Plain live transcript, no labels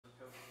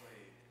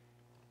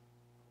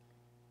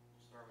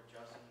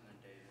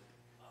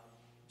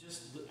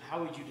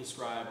How would you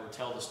describe or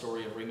tell the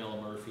story of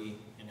Ringella Murphy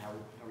and how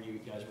you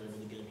guys were able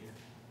to get him here?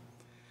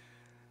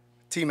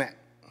 T-Mac.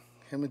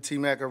 Him and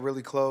T-Mac are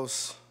really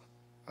close.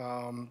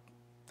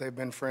 They've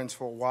been friends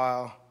for a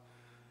while.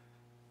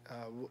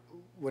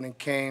 When it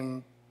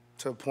came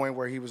to a point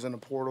where he was in the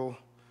portal,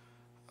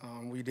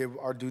 we did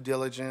our due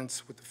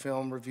diligence with the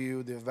film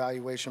review, the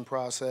evaluation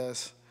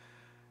process.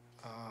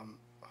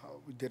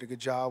 We did a good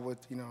job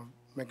with,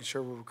 making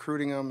sure we're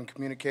recruiting him and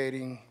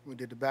communicating. We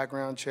did the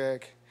background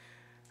check.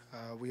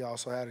 We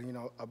also had,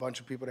 a bunch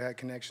of people that had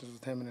connections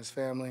with him and his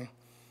family.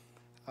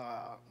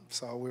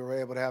 So we were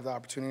able to have the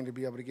opportunity to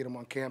be able to get him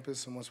on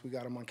campus. And once we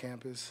got him on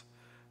campus,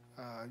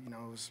 it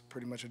was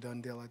pretty much a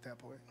done deal at that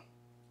point.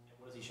 And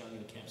what has he shown you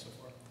at camp so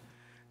far?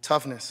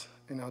 Toughness,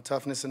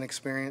 toughness and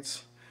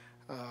experience.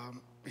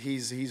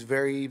 He's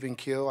very even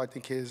keel. I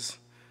think his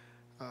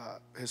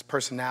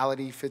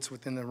personality fits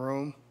within the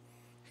room.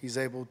 He's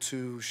able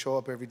to show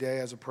up every day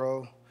as a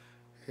pro.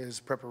 His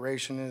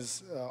preparation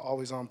is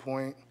always on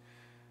point,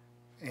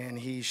 and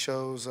he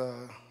shows,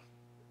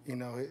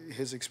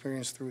 his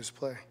experience through his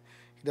play.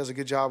 He does a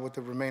good job with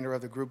the remainder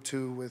of the group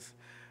too, with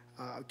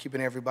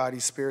keeping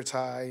everybody's spirits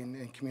high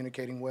and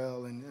communicating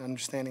well and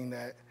understanding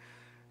that,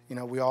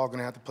 we all going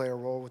to have to play a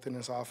role within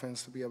this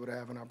offense to be able to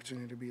have an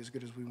opportunity to be as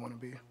good as we want to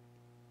be.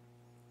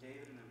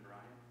 David and then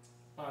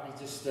Brian. Bobby,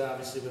 just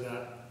obviously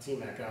without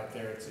T-Mac out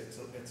there, it's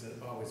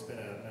always been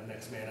a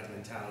next man up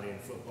mentality in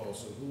football.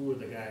 So who were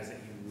the guys that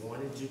you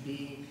wanted to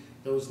be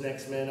those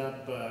next men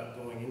up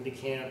going into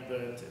camp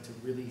to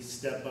really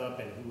step up,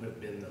 and who have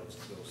been those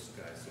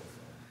guys so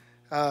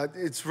far?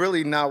 It's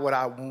really not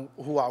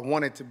who I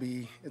want it to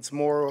be. It's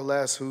more or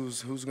less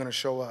who's going to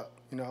show up.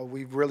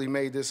 We've really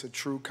made this a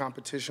true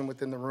competition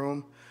within the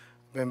room.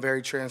 Been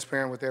very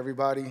transparent with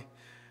everybody.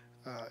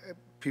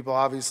 People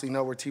obviously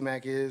know where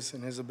T-Mac is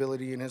and his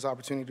ability and his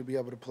opportunity to be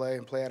able to play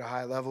and play at a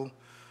high level.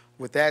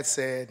 With that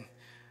said,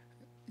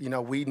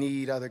 we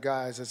need other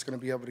guys that's going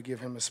to be able to give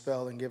him a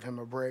spell and give him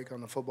a break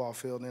on the football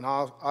field, and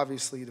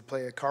obviously to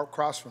play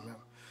across from him.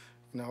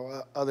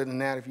 Other than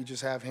that, if you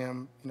just have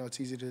him, it's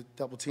easy to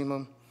double team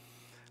him.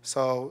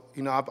 So,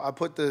 I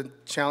put the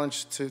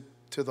challenge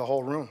to the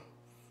whole room.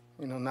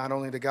 Not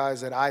only the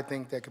guys that I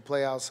think that could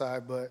play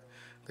outside, but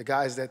the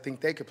guys that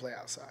think they could play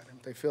outside.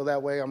 If they feel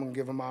that way, I'm going to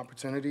give them an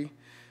opportunity,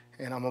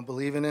 and I'm going to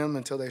believe in them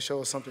until they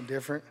show us something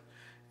different.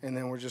 And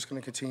then we're just going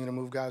to continue to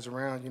move guys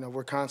around.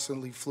 We're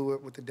constantly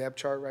fluid with the depth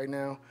chart right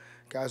now.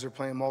 Guys are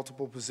playing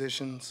multiple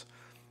positions.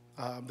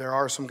 There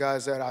are some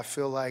guys that I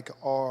feel like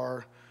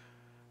are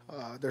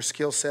their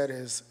skill set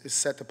is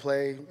set to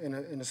play in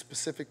a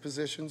specific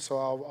position, so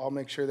I'll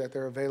make sure that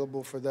they're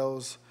available for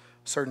those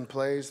certain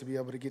plays to be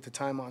able to get the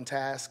time on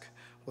task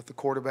with the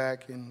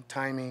quarterback and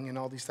timing and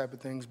all these type of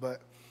things.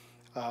 But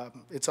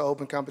it's an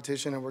open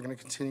competition, and we're going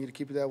to continue to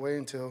keep it that way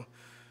until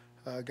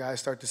guys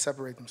start to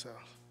separate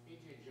themselves.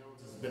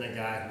 Been a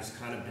guy who's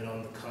kind of been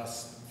on the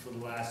cusp for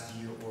the last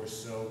year or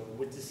so.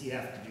 What does he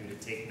have to do to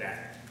take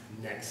that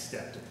next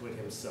step to put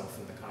himself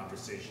in the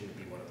conversation to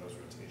be one of those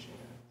rotation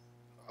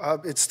guys?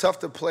 It's tough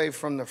to play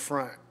from the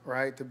front,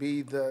 right? To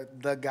be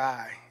the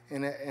guy.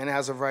 And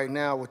as of right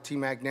now, with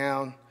T-Mac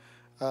down,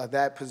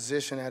 that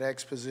position, that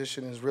X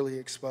position, is really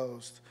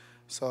exposed.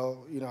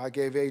 So, I'm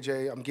giving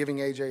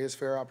AJ his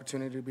fair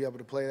opportunity to be able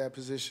to play that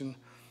position,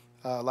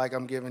 like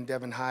I'm giving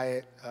Devin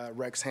Hyatt,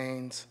 Rex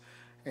Haynes,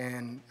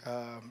 and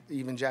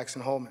even Jackson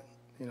Holman,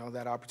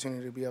 that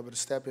opportunity to be able to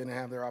step in and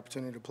have their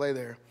opportunity to play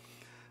there.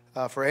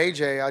 For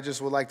AJ, I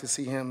just would like to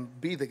see him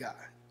be the guy.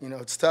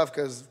 It's tough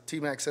because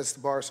T-Mac sets the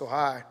bar so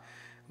high,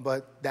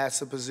 but that's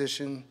the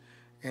position,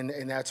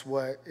 and that's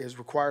what is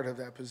required of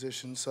that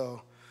position.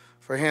 So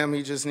for him,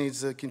 he just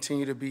needs to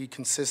continue to be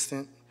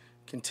consistent,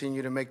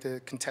 continue to make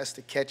the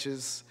contested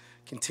catches,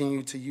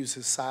 continue to use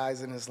his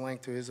size and his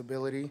length to his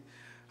ability.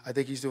 I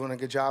think he's doing a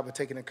good job of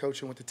taking the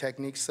coaching with the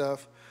technique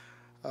stuff.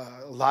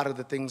 A lot of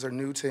the things are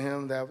new to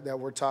him that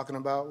we're talking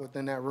about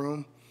within that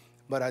room,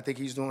 but I think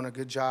he's doing a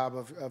good job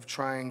of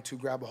trying to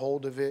grab a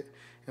hold of it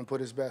and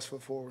put his best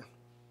foot forward.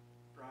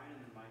 Brian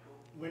and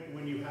then Michael.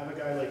 When you have a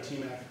guy like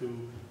T-Mac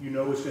who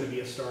is going to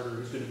be a starter,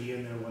 who's going to be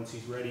in there once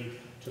he's ready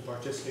to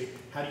participate,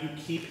 how do you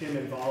keep him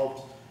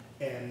involved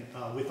and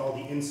with all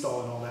the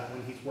install and all that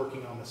when he's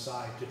working on the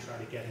side to try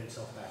to get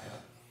himself back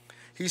up?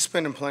 He's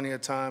spending plenty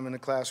of time in the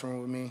classroom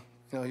with me.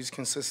 He's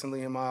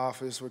consistently in my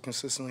office. We're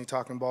consistently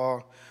talking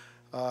ball.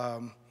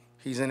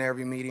 He's in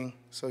every meeting,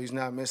 so he's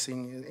not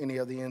missing any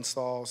of the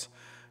installs.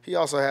 He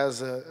also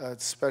has a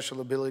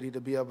special ability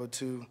to be able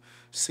to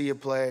see a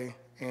play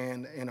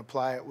and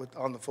apply it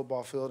on the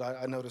football field.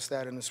 I noticed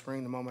that in the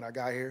spring the moment I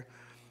got here.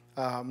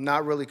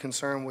 Not really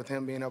concerned with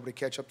him being able to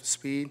catch up to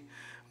speed,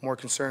 more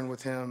concerned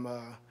with him,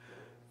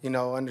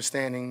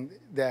 understanding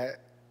that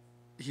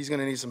he's going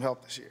to need some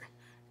help this year,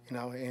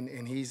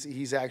 and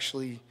he's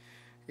actually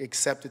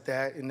accepted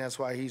that, and that's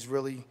why he's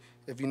really,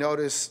 if you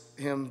notice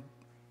him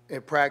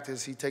at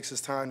practice, he takes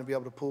his time to be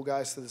able to pull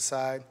guys to the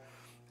side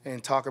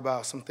and talk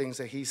about some things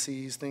that he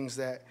sees, things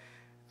that,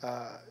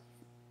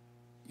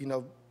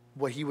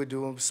 what he would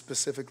do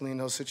specifically in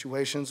those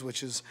situations,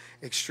 which is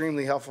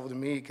extremely helpful to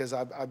me because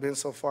I've been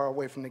so far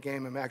away from the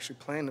game. I'm actually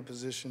playing the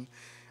position.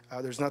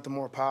 There's nothing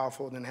more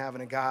powerful than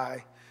having a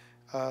guy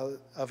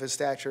of his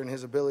stature and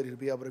his ability to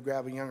be able to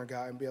grab a younger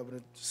guy and be able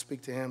to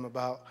speak to him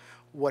about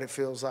what it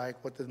feels like,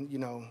 what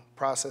the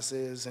process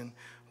is, and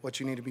what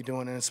you need to be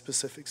doing in a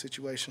specific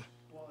situation.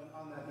 Well, and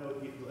on that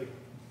note,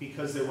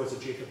 because there was a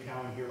Jacob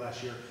Cowan here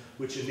last year,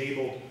 which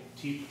enabled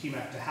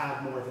T-Mac to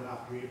have more of an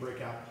opportunity to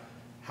break out,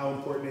 how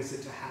important is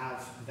it to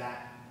have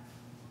that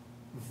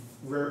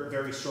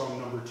very strong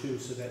number two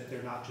so that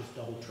they're not just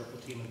double, triple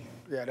teaming him?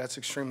 Yeah, that's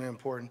extremely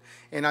important.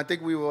 And I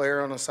think we will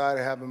err on the side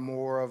of having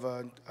more of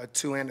a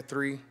 2 and a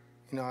 3.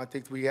 I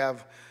think we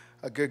have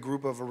a good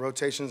group of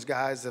rotations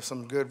guys, of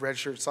some good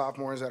redshirt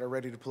sophomores that are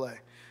ready to play.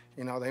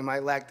 They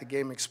might lack the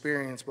game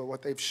experience, but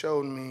what they've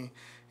shown me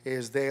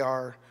is they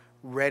are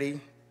ready,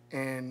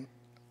 and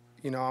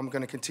I'm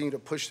going to continue to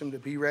push them to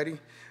be ready.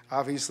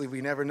 Obviously,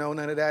 we never know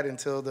none of that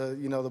until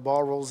the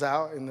ball rolls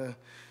out and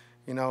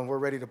we're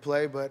ready to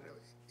play. But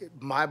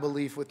my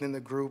belief within the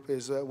group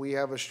is that we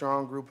have a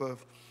strong group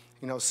of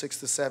 6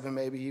 to 7,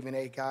 maybe even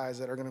 8 guys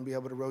that are going to be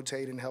able to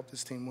rotate and help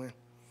this team win.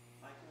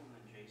 Michael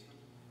and then Jason.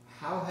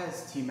 How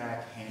has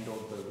T-Mac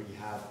handled the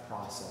rehab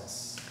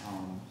process?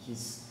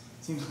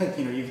 Seems like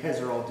you guys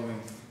are all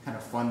doing kind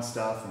of fun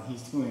stuff, and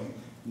he's doing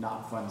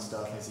not fun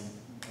stuff. Has he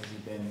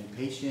been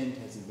patient?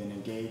 Has he been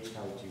engaged?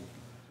 How would you?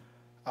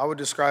 I would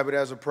describe it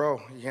as a pro.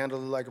 He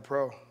handled it like a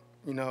pro.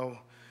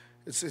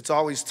 It's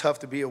always tough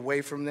to be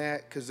away from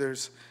that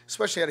because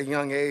especially at a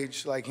young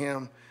age like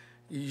him,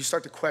 you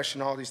start to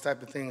question all these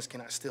type of things.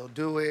 Can I still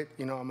do it?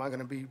 Am I going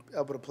to be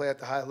able to play at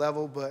the high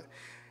level? But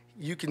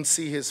you can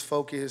see his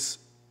focus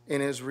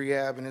in his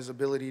rehab and his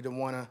ability to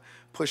want to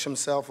push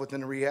himself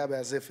within the rehab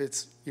as if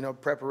it's,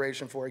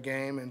 preparation for a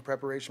game and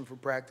preparation for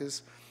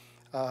practice.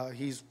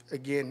 He's,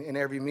 again, in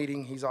every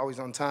meeting, he's always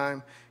on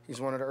time. He's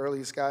one of the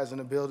earliest guys in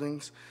the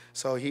buildings.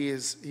 So he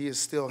is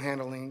still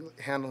handling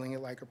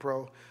it like a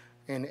pro.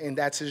 And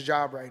that's his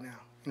job right now.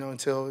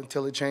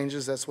 Until it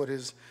changes, that's what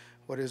his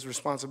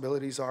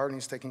responsibilities are, and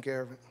he's taking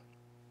care of it.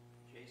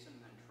 Jason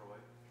and then Troy.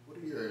 What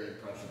are your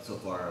impressions so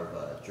far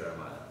of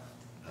Jeremiah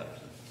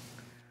Patterson?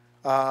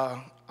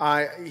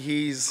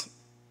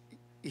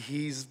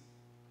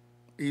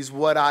 He's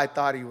what I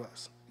thought he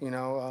was.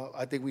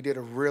 I think we did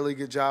a really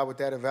good job with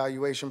that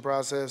evaluation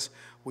process.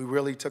 We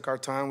really took our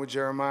time with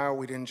Jeremiah.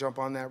 We didn't jump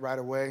on that right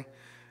away.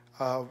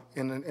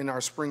 In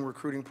our spring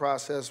recruiting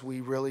process,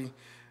 we really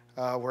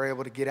were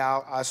able to get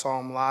out. I saw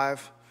him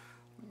live.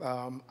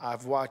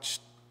 I've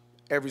watched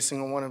every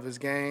single one of his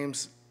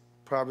games,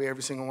 probably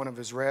every single one of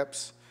his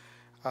reps.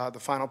 The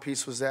final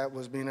piece was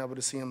being able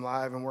to see him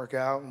live and work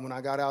out. And when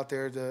I got out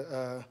there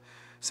to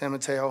San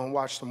Mateo and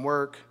watched him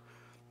work,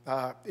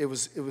 it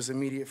was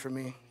immediate for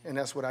me, and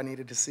that's what I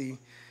needed to see.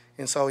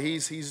 And so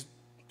he's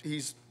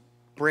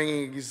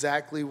bringing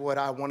exactly what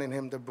I wanted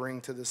him to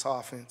bring to this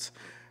offense.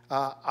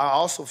 I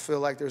also feel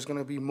like there's going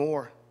to be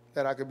more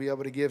that I could be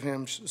able to give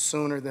him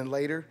sooner than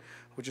later,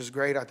 which is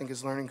great. I think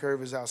his learning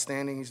curve is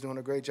outstanding. He's doing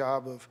a great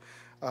job of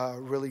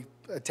really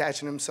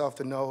attaching himself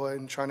to Noah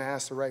and trying to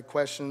ask the right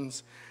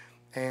questions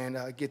and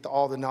get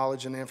all the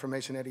knowledge and the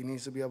information that he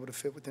needs to be able to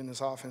fit within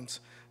this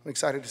offense. I'm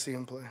excited to see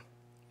him play.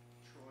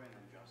 Troy and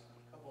then Justin.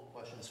 A couple of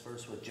questions.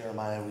 First with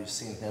Jeremiah, we've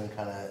seen him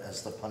kind of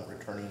as the punt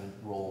returning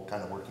role,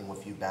 kind of working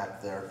with you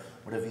back there.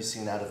 What have you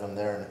seen out of him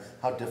there, and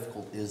how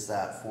difficult is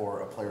that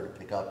for a player to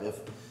pick up if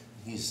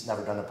he's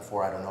never done it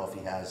before? I don't know if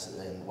he has,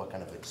 and what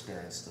kind of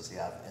experience does he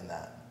have in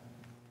that?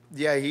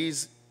 Yeah,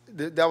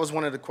 that was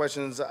one of the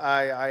questions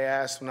I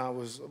asked when I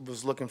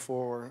was looking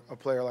for a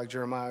player like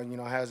Jeremiah.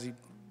 Has he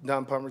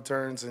done punt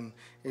returns, and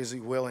is he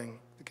willing?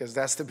 Because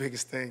that's the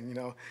biggest thing.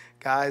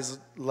 Guys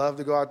love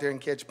to go out there and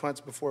catch punts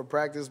before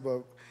practice,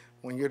 but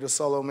when you're the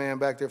solo man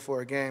back there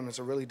for a game, it's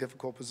a really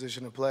difficult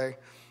position to play.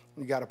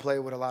 You got to play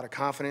with a lot of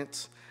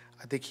confidence.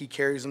 I think he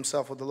carries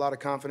himself with a lot of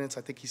confidence.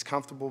 I think he's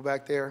comfortable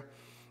back there.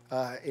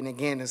 And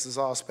again, this is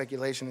all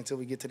speculation until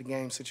we get to the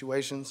game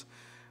situations.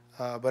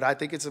 But I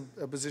think it's a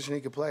position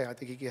he could play. I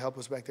think he could help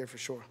us back there for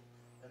sure.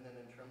 And then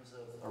in terms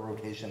of a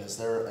rotation, is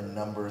there a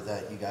number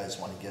that you guys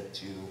want to get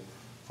to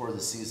for the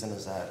season?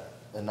 Is that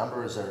a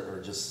number,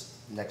 or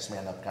just next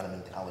man up kind of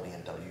mentality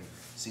in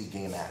WC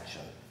game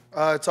action?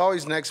 It's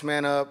always next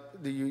man up.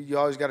 You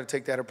always got to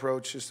take that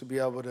approach just to be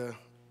able to,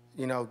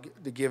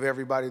 to give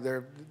everybody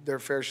their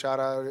fair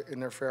shot out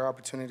and their fair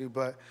opportunity.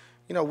 But,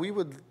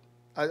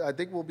 I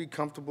think we'll be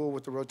comfortable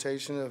with the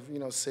rotation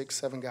of 6,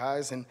 7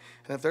 guys. And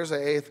if there's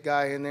an 8th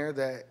guy in there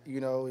that,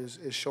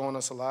 is showing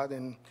us a lot,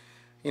 then,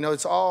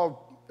 it's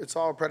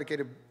all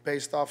predicated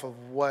based off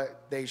of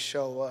what they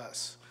show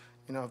us.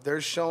 If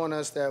they're showing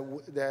us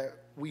that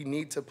we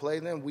need to play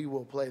them, we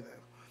will play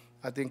them.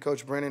 I think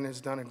Coach Brennan has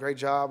done a great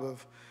job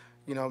of,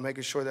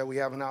 making sure that we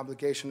have an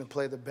obligation to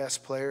play the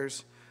best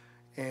players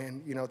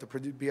and, to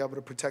be able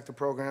to protect the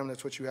program.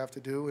 That's what you have to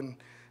do. And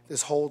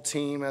this whole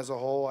team as a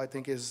whole, I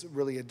think, has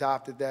really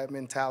adopted that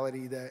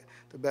mentality that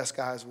the best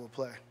guys will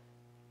play.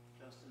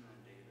 Justin and then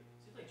David.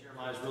 Seems like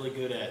Jeremiah's really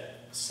good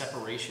at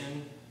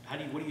separation.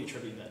 What do you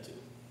attribute that to?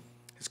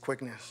 His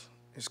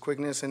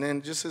quickness, and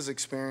then just his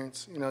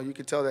experience. You know, you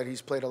could tell that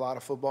he's played a lot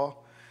of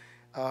football,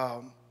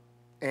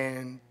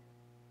 and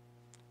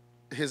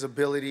his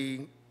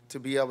ability to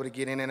be able to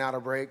get in and out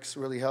of breaks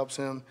really helps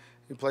him.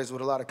 He plays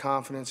with a lot of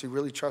confidence. He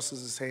really trusts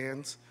his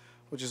hands,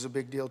 which is a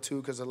big deal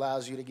too, because it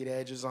allows you to get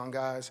edges on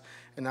guys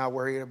and not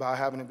worry about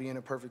having to be in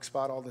a perfect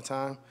spot all the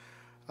time,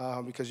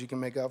 because you can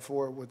make up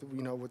for it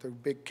with a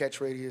big catch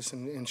radius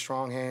and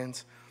strong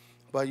hands.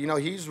 But,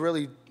 he's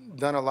really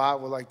done a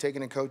lot with, like,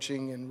 taking the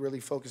coaching and really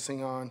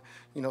focusing on,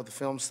 the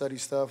film study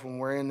stuff. When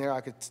we're in there,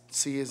 I could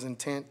see his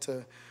intent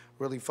to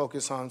really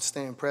focus on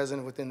staying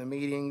present within the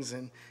meetings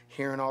and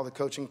hearing all the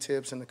coaching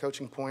tips and the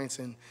coaching points.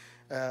 And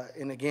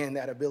again,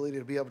 that ability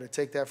to be able to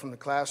take that from the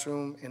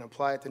classroom and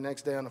apply it the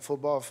next day on the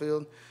football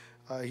field,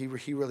 he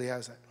really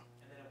has that.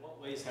 And then in what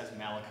ways has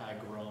Malachi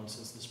grown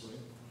since the spring?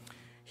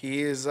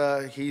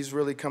 He's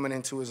really coming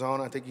into his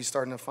own. I think he's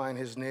starting to find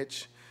his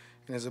niche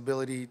and his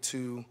ability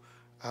to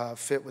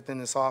fit within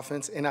this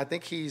offense. And I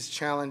think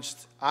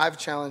I've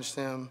challenged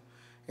him,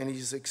 and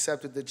he's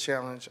accepted the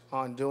challenge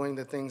on doing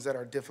the things that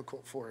are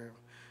difficult for him.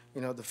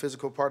 The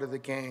physical part of the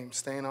game,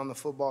 staying on the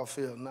football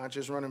field, not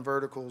just running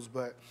verticals,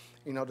 but,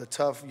 the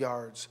tough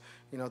yards,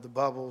 the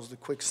bubbles, the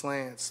quick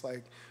slants,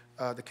 like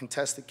the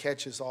contested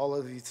catches, all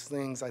of these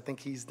things. I think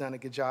he's done a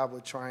good job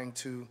with trying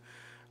to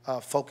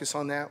focus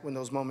on that when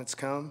those moments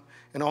come.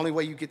 And the only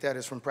way you get that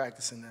is from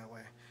practicing that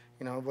way.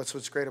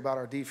 What's great about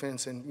our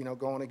defense and,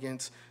 going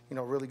against,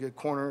 really good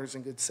corners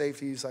and good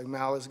safeties, like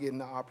Mal is getting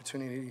the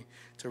opportunity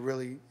to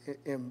really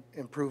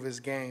improve his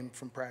game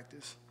from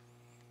practice.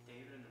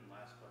 David, and then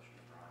last question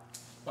to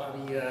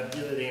Brian. Bobby,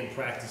 the other day in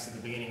practice, at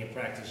the beginning of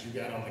practice, you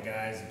got on the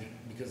guys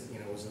because,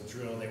 it was a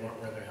drill. They weren't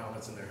wearing their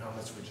helmets, and their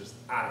helmets were just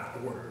out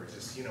of order.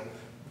 Just,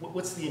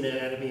 what's the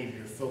anatomy of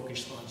your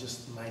focus on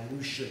just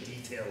minutia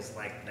details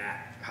like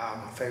that?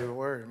 My favorite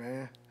word,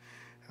 man.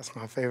 That's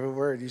my favorite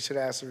word. You should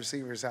ask the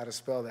receivers how to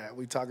spell that.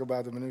 We talk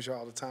about the minutia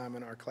all the time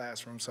in our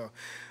classroom. So,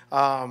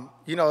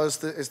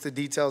 it's the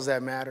details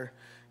that matter.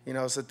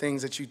 It's the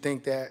things that you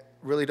think that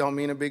really don't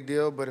mean a big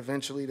deal, but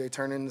eventually they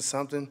turn into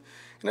something.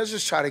 And let's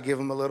just try to give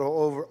them a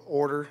little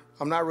order.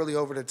 I'm not really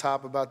over the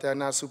top about that,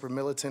 not super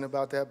militant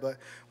about that, but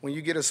when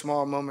you get a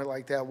small moment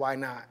like that, why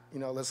not?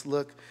 Let's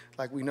look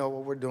like we know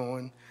what we're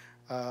doing,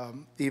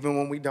 even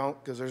when we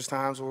don't, because there's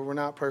times where we're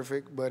not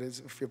perfect, but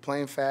if you're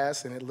playing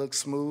fast and it looks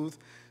smooth,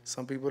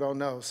 some people don't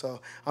know.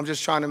 So I'm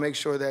just trying to make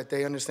sure that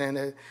they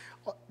understand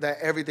that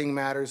everything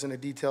matters and the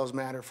details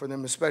matter for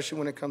them, especially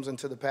when it comes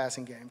into the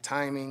passing game.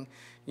 Timing,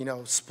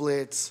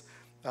 splits,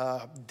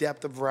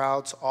 depth of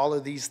routes, all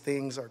of these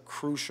things are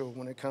crucial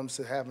when it comes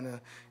to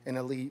having an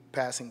elite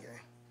passing game.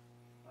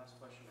 Last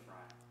question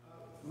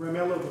to Brian.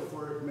 Romello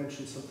before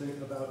mentioned something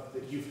about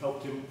that you've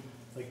helped him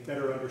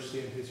better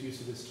understand his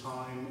use of his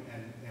time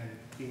and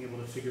being able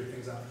to figure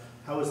things out.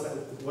 How is that?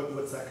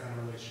 What's that kind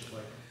of relationship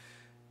like?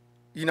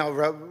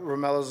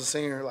 Romello's a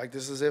senior. Like,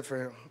 this is it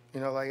for him.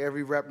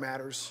 Every rep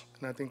matters,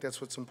 and I think that's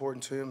what's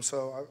important to him.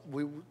 So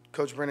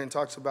Coach Brennan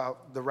talks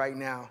about the right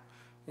now,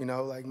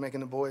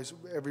 making the boys,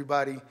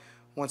 everybody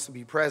wants to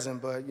be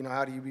present, but,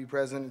 how do you be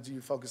present? Do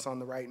you focus on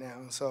the right now?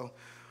 And so,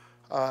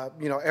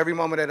 every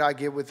moment that I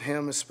get with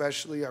him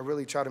especially, I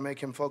really try to make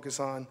him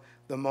focus on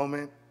the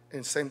moment,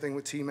 and same thing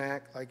with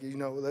T-Mac.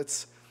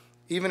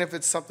 Even if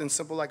it's something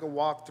simple like a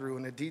walkthrough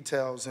and the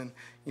details and,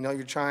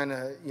 you're trying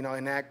to,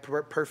 enact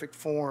perfect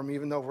form,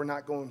 even though we're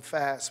not going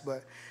fast.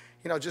 But,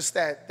 just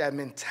that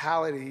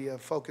mentality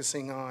of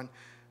focusing on,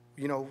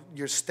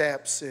 your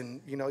steps and,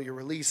 your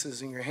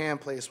releases and your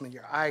hand placement,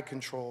 your eye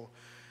control.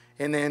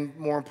 And then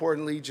more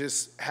importantly,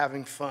 just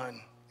having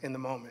fun in the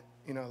moment.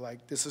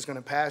 This is going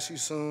to pass you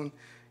soon.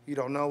 You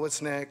don't know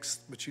what's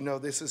next, but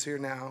this is here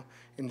now.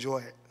 Enjoy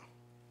it.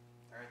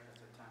 All right, that's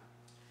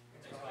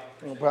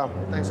our time. No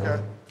problem. Thanks,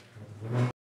 guys.